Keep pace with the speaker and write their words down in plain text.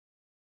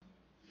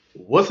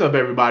What's up,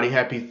 everybody?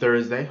 Happy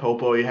Thursday.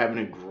 Hope all you're having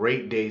a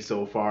great day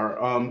so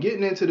far.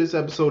 Getting into this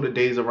episode of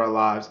Days of Our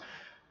Lives.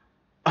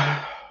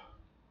 I'm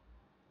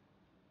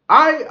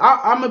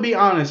gonna be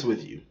honest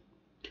with you.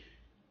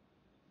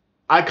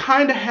 I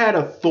kind of had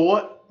a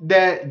thought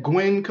that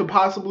Gwen could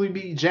possibly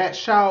be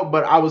Jack's child,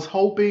 but I was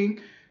hoping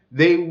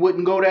they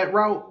wouldn't go that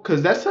route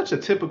because that's such a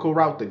typical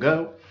route to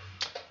go.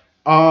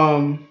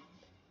 Um,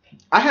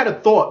 I had a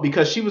thought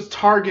because she was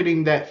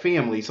targeting that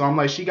family, so I'm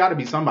like, she got to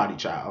be somebody's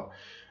child.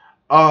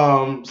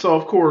 So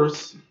of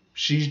course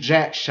she's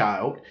Jack's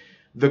child.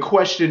 The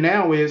question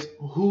now is,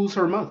 who's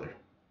her mother?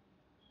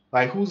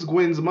 Like, who's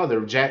Gwen's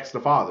mother? Jack's the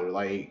father.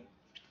 Like,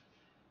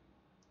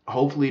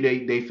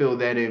 hopefully they fill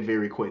that in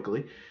very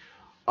quickly.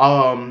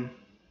 Um,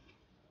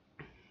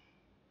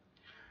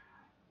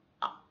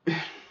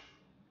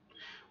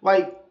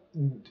 like,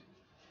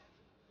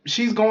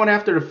 she's going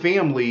after the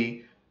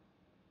family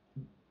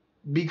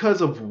because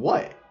of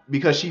what?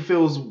 Because she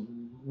feels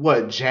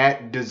what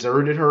Jack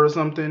deserted her or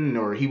something,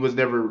 or he was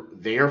never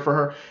there for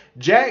her.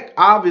 Jack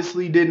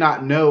obviously did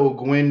not know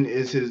Gwen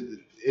is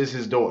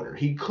his daughter.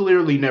 He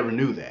clearly never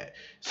knew that.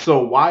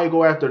 So why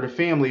go after the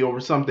family over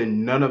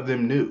something none of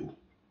them knew?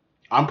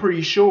 I'm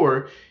pretty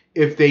sure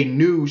if they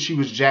knew she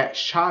was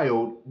Jack's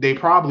child, they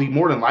probably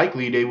more than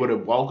likely they would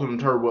have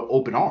welcomed her with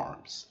open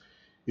arms.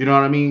 You know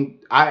what I mean?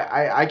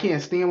 I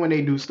can't stand when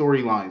they do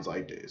storylines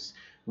like this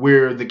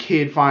where the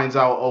kid finds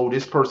out, oh,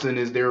 this person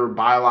is their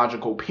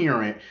biological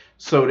parent,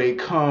 so they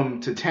come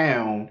to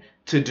town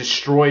to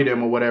destroy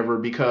them or whatever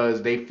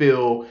because they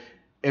feel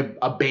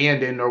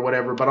abandoned or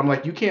whatever. But I'm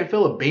like, you can't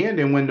feel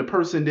abandoned when the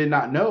person did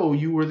not know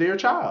you were their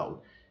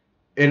child.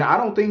 And I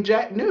don't think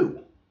Jack knew.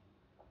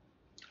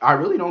 I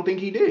really don't think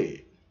he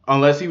did.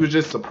 Unless he was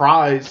just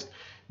surprised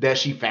that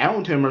she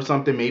found him or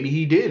something. Maybe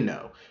he did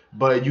know.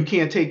 But you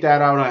can't take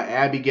that out on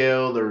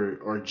Abigail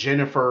or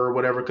Jennifer or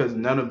whatever because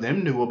none of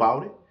them knew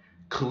about it.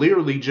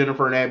 Clearly,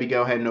 Jennifer and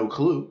Abigail had no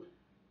clue.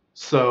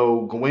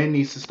 So Gwen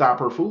needs to stop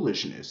her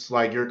foolishness.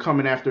 Like, you're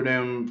coming after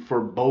them for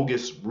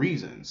bogus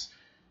reasons.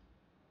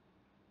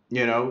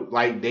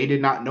 Like they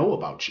did not know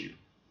about you.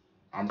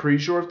 I'm pretty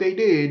sure if they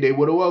did, they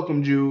would have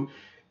welcomed you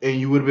and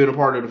you would have been a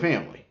part of the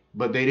family.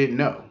 But they didn't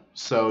know.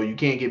 So you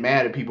can't get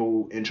mad at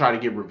people and try to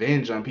get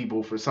revenge on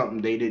people for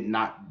something they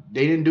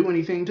didn't do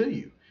anything to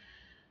you.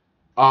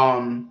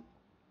 Um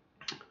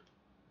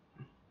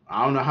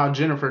I don't know how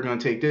Jennifer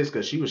gonna take this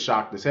because she was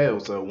shocked as hell.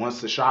 So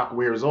once the shock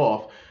wears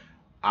off,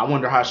 I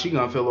wonder how she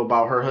gonna feel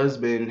about her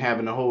husband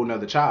having a whole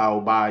nother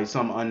child by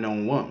some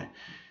unknown woman.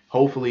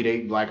 Hopefully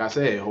they, like I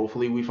said,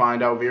 hopefully we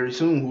find out very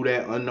soon who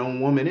that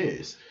unknown woman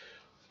is.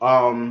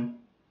 Um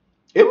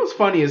It was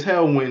funny as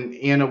hell when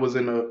Anna was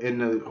in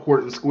the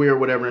Horton Square, or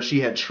whatever, and she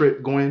had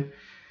tripped Gwen.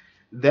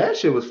 That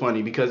shit was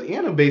funny because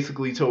Anna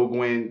basically told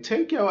Gwen,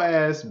 "Take your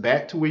ass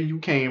back to where you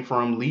came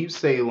from, leave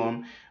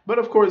Salem." But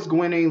of course,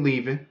 Gwen ain't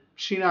leaving.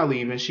 She not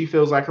leaving. She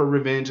feels like her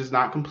revenge is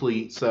not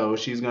complete, so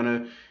she's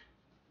gonna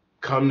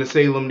come to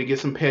Salem to get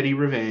some petty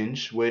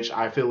revenge, which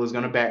I feel is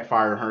gonna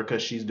backfire her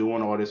because she's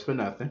doing all this for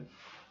nothing.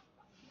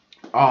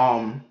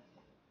 Um,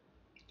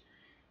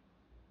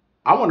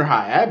 I wonder how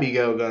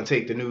Abigail gonna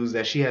take the news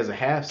that she has a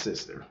half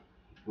sister.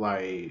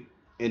 Like,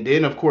 and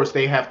then of course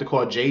they have to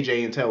call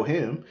JJ and tell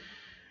him.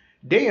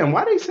 Damn,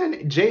 why they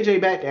send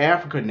JJ back to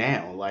Africa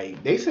now?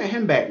 Like, they sent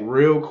him back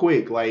real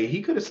quick. Like,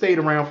 he could have stayed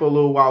around for a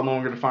little while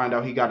longer to find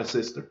out he got a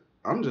sister.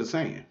 I'm just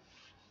saying.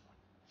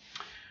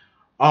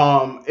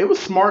 It was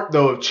smart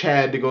though of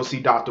Chad to go see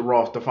Dr.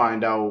 Roth to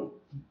find out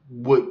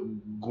what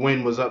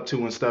Gwen was up to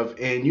and stuff.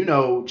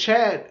 And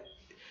Chad,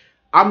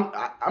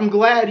 I'm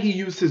glad he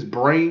used his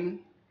brain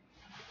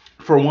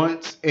for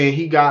once, and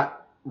he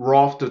got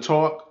Roth to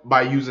talk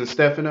by using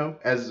Stefano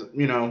as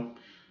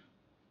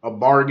a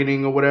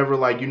bargaining or whatever,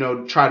 like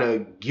try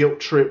to guilt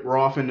trip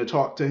Roth into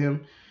talk to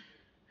him,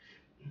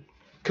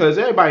 because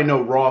everybody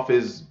know Roth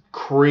is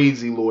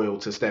crazy loyal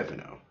to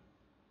Stefano,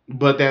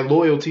 but that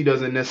loyalty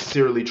doesn't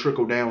necessarily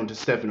trickle down to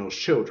Stefano's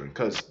children,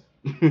 because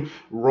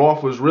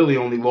Roth was really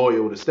only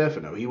loyal to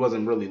Stefano. He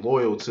wasn't really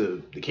loyal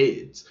to the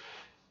kids.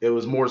 It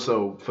was more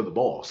so for the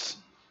boss.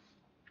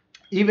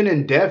 Even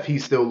in death,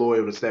 he's still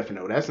loyal to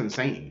Stefano. That's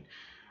insane.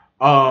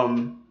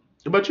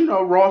 But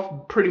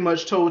Roth pretty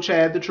much told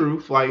Chad the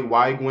truth, like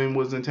why Gwen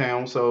was in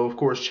town. So of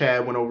course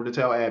Chad went over to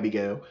tell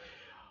Abigail.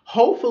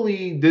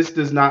 Hopefully this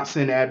does not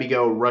send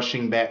Abigail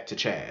rushing back to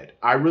Chad.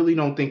 I really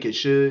don't think it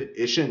should.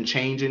 It shouldn't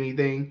change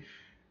anything.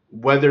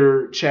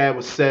 Whether Chad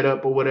was set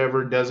up or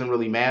whatever doesn't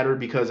really matter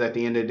because at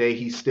the end of the day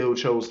he still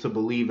chose to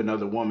believe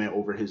another woman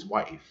over his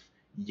wife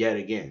yet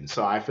again.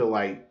 So I feel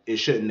like it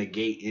shouldn't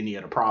negate any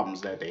of the problems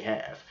that they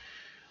have.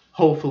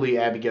 Hopefully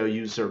Abigail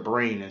uses her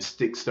brain and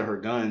sticks to her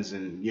guns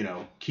and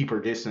keep her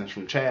distance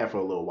from Chad for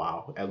a little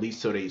while, at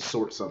least till they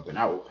sort something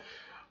out.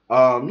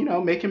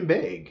 Make him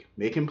beg,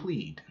 make him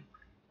plead.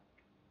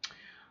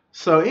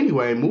 So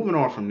anyway, moving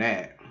on from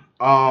that.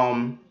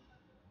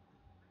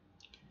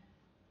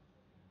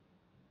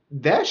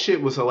 That shit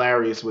was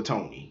hilarious with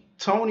Tony.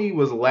 Tony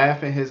was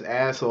laughing his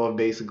ass off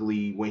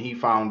basically when he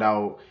found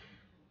out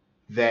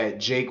that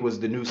Jake was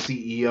the new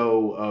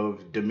CEO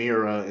of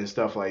Demira and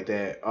stuff like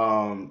that.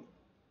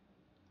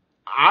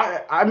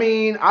 I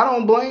mean, I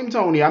don't blame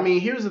Tony. I mean,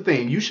 here's the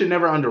thing. You should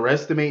never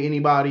underestimate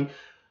anybody,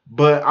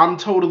 but I'm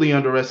totally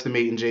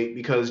underestimating Jake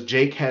because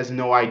Jake has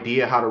no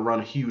idea how to run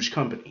a huge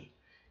company.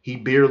 He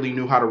barely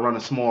knew how to run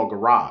a small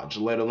garage,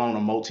 let alone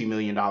a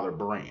multi-million dollar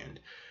brand.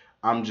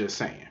 I'm just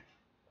saying.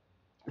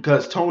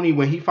 Because Tony,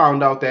 when he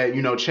found out that,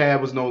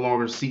 Chad was no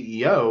longer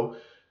CEO,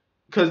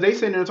 because they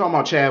sitting there talking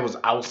about Chad was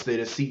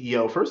ousted as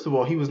CEO. First of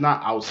all, he was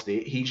not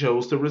ousted. He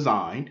chose to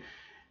resign.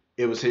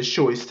 It was his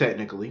choice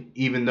technically,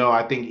 even though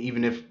I think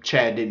even if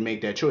Chad didn't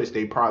make that choice,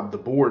 the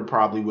board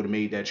probably would have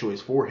made that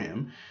choice for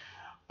him.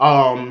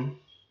 Um,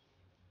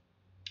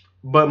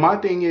 but my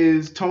thing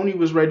is Tony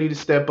was ready to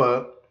step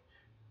up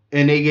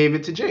and they gave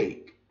it to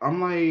Jake.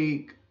 I'm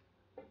like,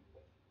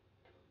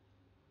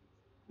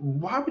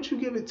 why would you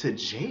give it to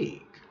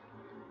Jake?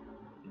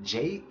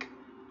 Jake,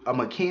 a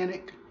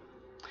mechanic.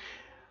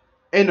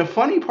 And the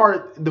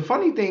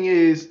funny thing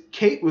is,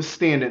 Kate was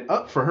standing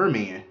up for her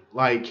man.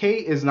 Like,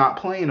 Kate is not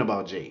playing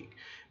about Jake.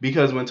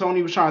 Because when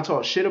Tony was trying to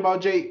talk shit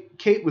about Jake,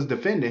 Kate was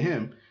defending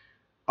him.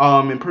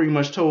 And pretty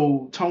much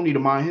told Tony to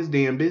mind his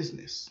damn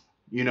business.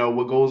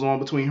 What goes on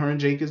between her and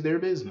Jake is their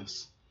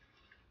business.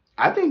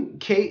 I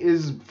think Kate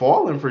is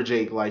falling for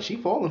Jake. Like, she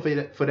falling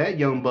for that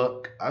young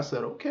buck. I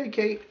said, okay,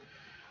 Kate.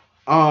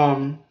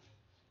 Um,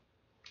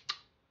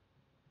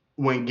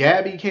 when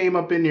Gabby came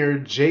up in there,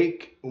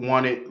 Jake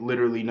wanted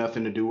literally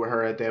nothing to do with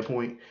her at that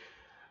point.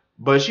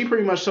 But she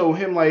pretty much told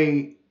him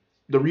like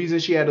the reason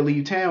she had to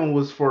leave town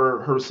was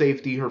for her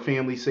safety, her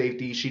family's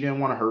safety. She didn't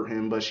want to hurt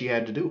him, but she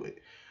had to do it.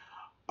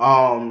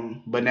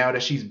 But now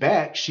that she's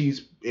back,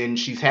 she's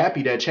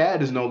happy that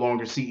Chad is no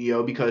longer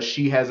CEO because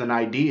she has an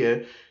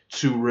idea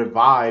to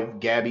revive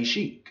Gabby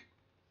Chic.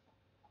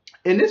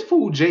 And this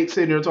fool Jake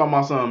sitting there talking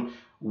about some,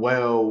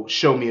 well,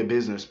 show me a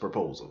business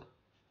proposal.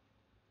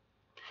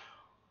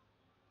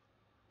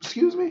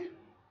 Excuse me?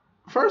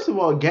 First of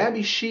all,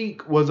 Gabby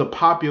Chic was a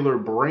popular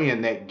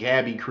brand that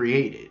Gabby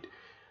created.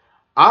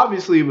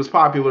 Obviously, it was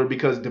popular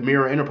because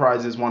Demira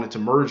Enterprises wanted to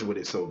merge with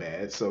it so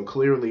bad. So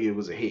clearly, it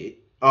was a hit.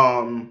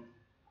 And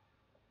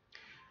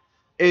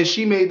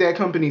she made that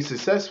company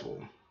successful.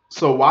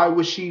 So why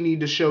would she need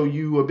to show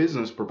you a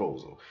business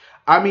proposal?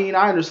 I mean,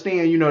 I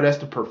understand, that's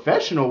the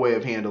professional way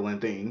of handling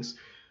things,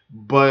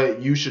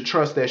 but you should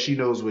trust that she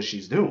knows what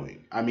she's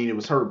doing. I mean, it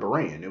was her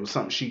brand. It was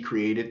something she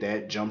created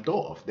that jumped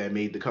off, that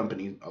made the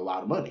company a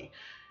lot of money.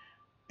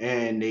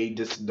 And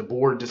the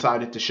board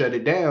decided to shut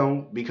it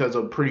down because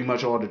of pretty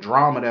much all the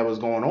drama that was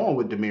going on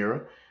with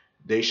Demira.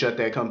 They shut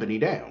that company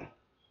down.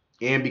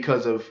 And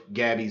because of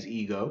Gabby's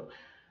ego,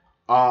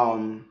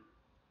 um,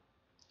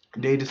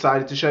 they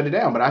decided to shut it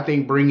down. But I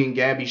think bringing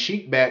Gabby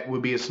Chic back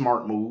would be a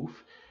smart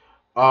move.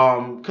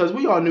 Because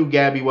we all knew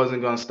Gabby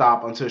wasn't going to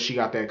stop until she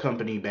got that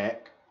company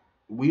back.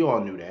 We all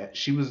knew that.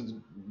 She was,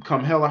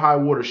 come hell or high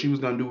water, she was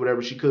going to do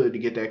whatever she could to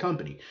get that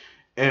company.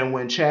 And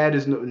when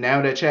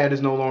now that Chad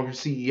is no longer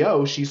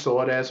CEO, she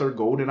saw it as her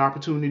golden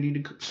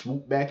opportunity to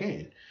swoop back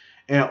in.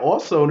 And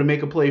also to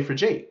make a play for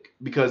Jake.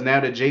 Because now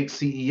that Jake's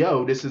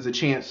CEO, this is a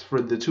chance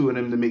for the two of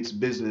them to mix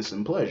business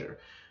and pleasure.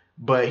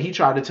 But he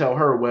tried to tell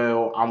her,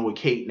 well, I'm with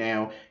Kate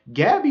now.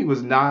 Gabby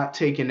was not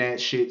taking that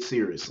shit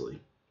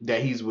seriously,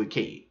 that he's with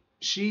Kate.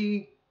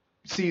 She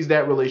sees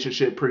that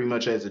relationship pretty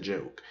much as a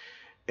joke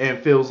and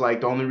feels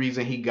like the only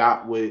reason he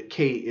got with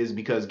Kate is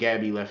because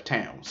Gabby left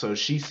town. So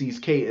she sees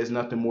Kate as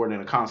nothing more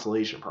than a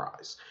consolation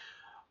prize.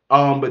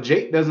 But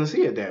Jake doesn't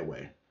see it that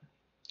way.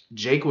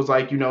 Jake was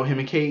like, him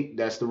and Kate,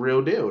 that's the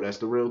real deal. That's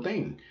the real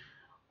thing.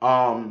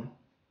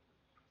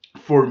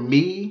 For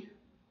me,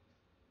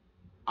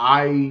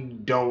 I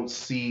don't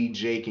see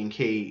Jake and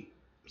Kate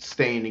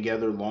staying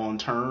together long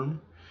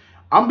term.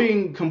 I'm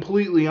being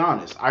completely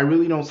honest. I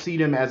really don't see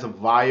them as a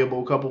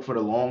viable couple for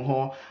the long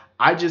haul.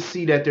 I just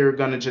see that they're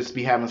gonna just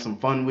be having some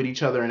fun with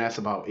each other, and that's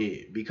about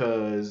it.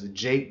 Because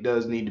Jake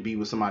does need to be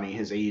with somebody in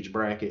his age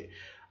bracket.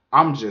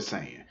 I'm just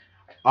saying.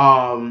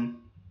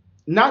 Um,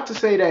 Not to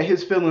say that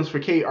his feelings for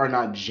Kate are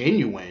not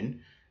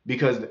genuine,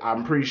 because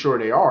I'm pretty sure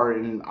they are,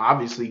 and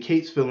obviously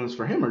Kate's feelings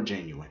for him are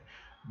genuine.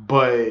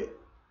 But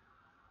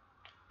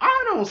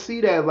I don't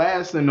see that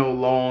lasting no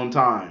long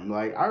time.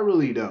 Like, I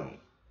really don't.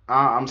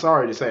 I'm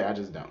sorry to say, I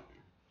just don't.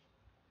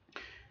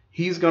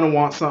 He's gonna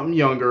want something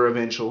younger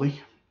eventually.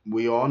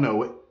 We all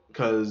know it.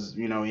 Because,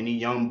 any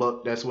young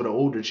buck that's with an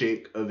older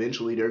chick,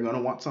 eventually they're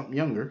gonna want something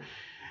younger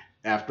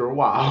after a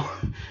while.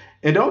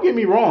 And don't get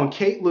me wrong,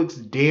 Kate looks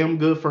damn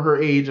good for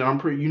her age, and I'm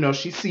pretty,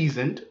 she's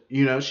seasoned.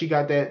 She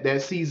got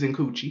that seasoned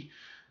coochie.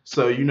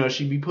 So,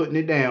 she be putting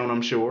it down,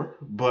 I'm sure.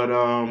 But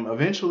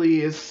eventually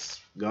it's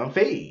gonna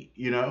fade,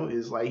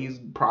 It's like he's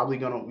probably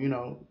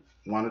gonna,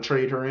 want to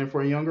trade her in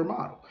for a younger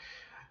model.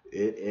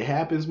 It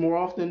happens more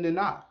often than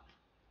not.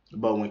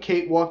 But when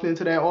Kate walked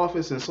into that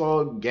office and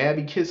saw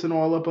Gabby kissing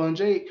all up on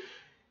Jake,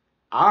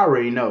 I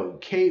already know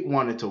Kate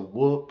wanted to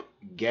whoop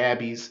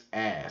Gabby's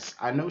ass.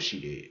 I know she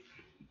did.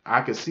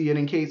 I could see it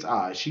in Kate's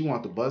eyes. She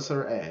wanted to bust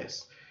her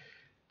ass.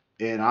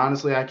 And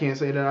honestly, I can't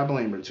say that I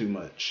blame her too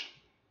much.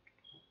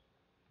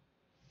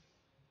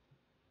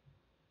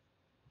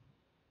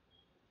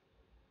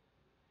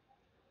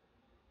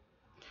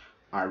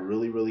 I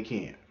really, really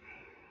can't.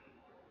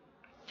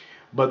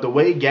 But the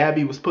way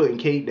Gabby was putting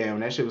Kate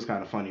down, that shit was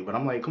kind of funny. But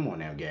I'm like, come on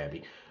now,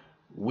 Gabby.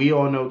 We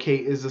all know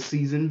Kate is a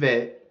seasoned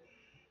vet,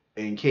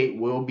 and Kate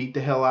will beat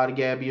the hell out of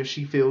Gabby if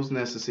she feels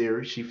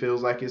necessary. She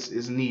feels like it's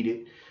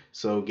needed.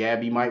 So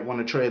Gabby might want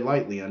to tread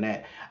lightly on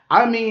that.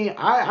 I mean,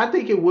 I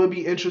think it would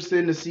be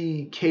interesting to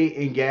see Kate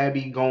and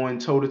Gabby going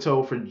toe to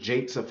toe for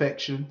Jake's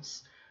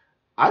affections.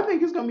 I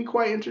think it's gonna be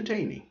quite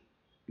entertaining.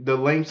 The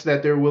lengths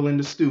that they're willing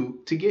to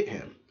stoop to get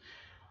him.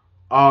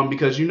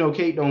 Because you know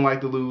Kate don't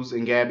like to lose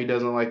and Gabby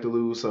doesn't like to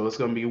lose, so it's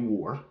gonna be a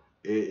war.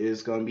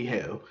 It's gonna be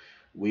hell.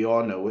 We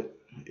all know it.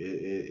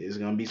 It's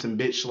gonna be some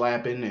bitch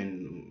slapping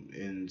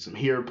and some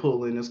hair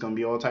pulling. It's gonna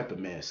be all type of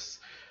mess,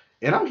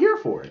 and I'm here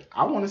for it.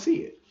 I want to see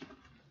it.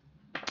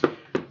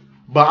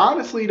 But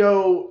honestly,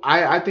 though,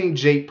 I think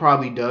Jake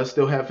probably does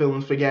still have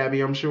feelings for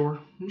Gabby. I'm sure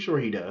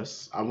he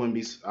does. I wouldn't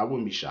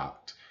be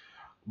shocked.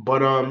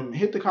 But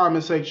hit the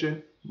comment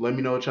section. Let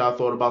me know what y'all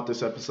thought about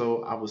this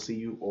episode. I will see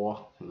you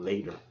all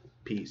later.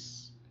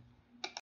 Peace.